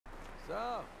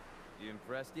So, you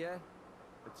impressed yet?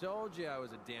 I told you I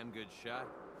was a damn good shot.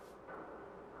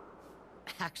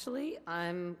 Actually,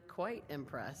 I'm quite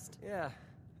impressed. Yeah,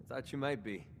 I thought you might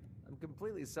be. I'm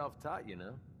completely self-taught, you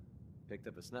know. Picked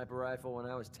up a sniper rifle when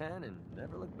I was 10 and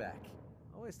never looked back.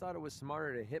 Always thought it was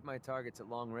smarter to hit my targets at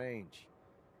long range.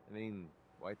 I mean,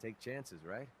 why take chances,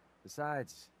 right?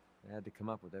 Besides, I had to come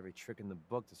up with every trick in the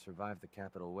book to survive the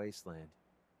Capital Wasteland.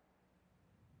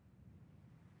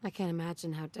 I can't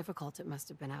imagine how difficult it must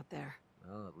have been out there.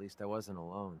 Well, at least I wasn't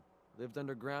alone. Lived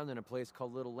underground in a place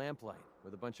called Little Lamplight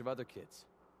with a bunch of other kids.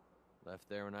 Left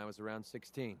there when I was around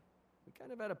 16. We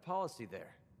kind of had a policy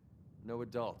there. No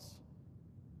adults.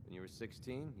 When you were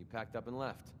 16, you packed up and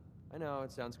left. I know,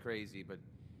 it sounds crazy, but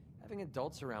having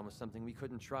adults around was something we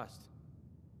couldn't trust.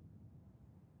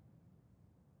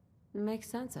 Makes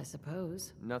sense, I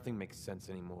suppose. Nothing makes sense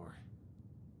anymore.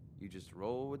 You just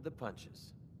roll with the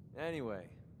punches. Anyway,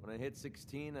 when I hit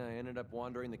 16, I ended up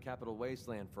wandering the Capital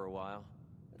Wasteland for a while.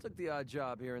 I took the odd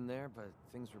job here and there, but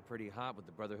things were pretty hot with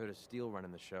the Brotherhood of Steel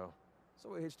running the show.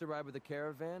 So I hitched a ride with a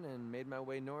caravan and made my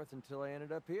way north until I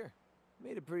ended up here.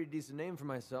 Made a pretty decent name for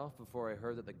myself before I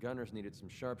heard that the Gunners needed some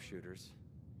sharpshooters.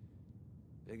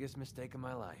 Biggest mistake of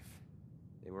my life.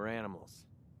 They were animals.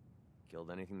 Killed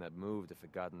anything that moved if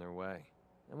it got in their way.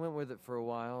 I went with it for a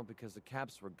while because the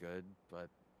caps were good, but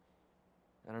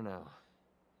I don't know.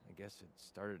 I guess it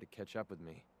started to catch up with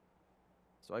me.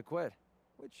 So I quit,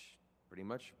 which pretty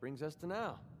much brings us to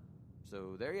now.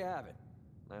 So there you have it.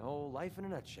 My whole life in a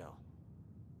nutshell.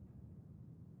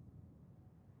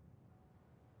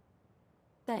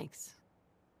 Thanks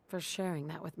for sharing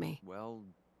that with me. Well,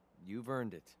 you've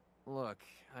earned it. Look,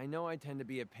 I know I tend to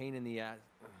be a pain in the ass.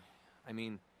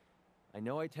 I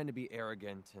know I tend to be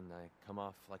arrogant and I come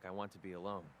off like I want to be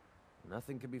alone.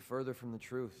 Nothing could be further from the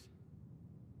truth.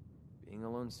 Being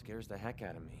alone scares the heck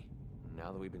out of me.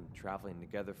 Now that we've been traveling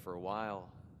together for a while,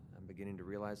 I'm beginning to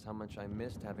realize how much I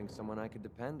missed having someone I could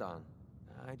depend on.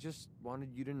 I just wanted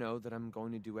you to know that I'm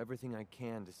going to do everything I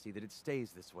can to see that it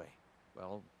stays this way.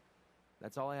 Well,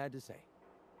 that's all I had to say.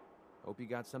 Hope you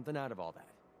got something out of all that.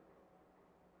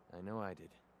 I know I did.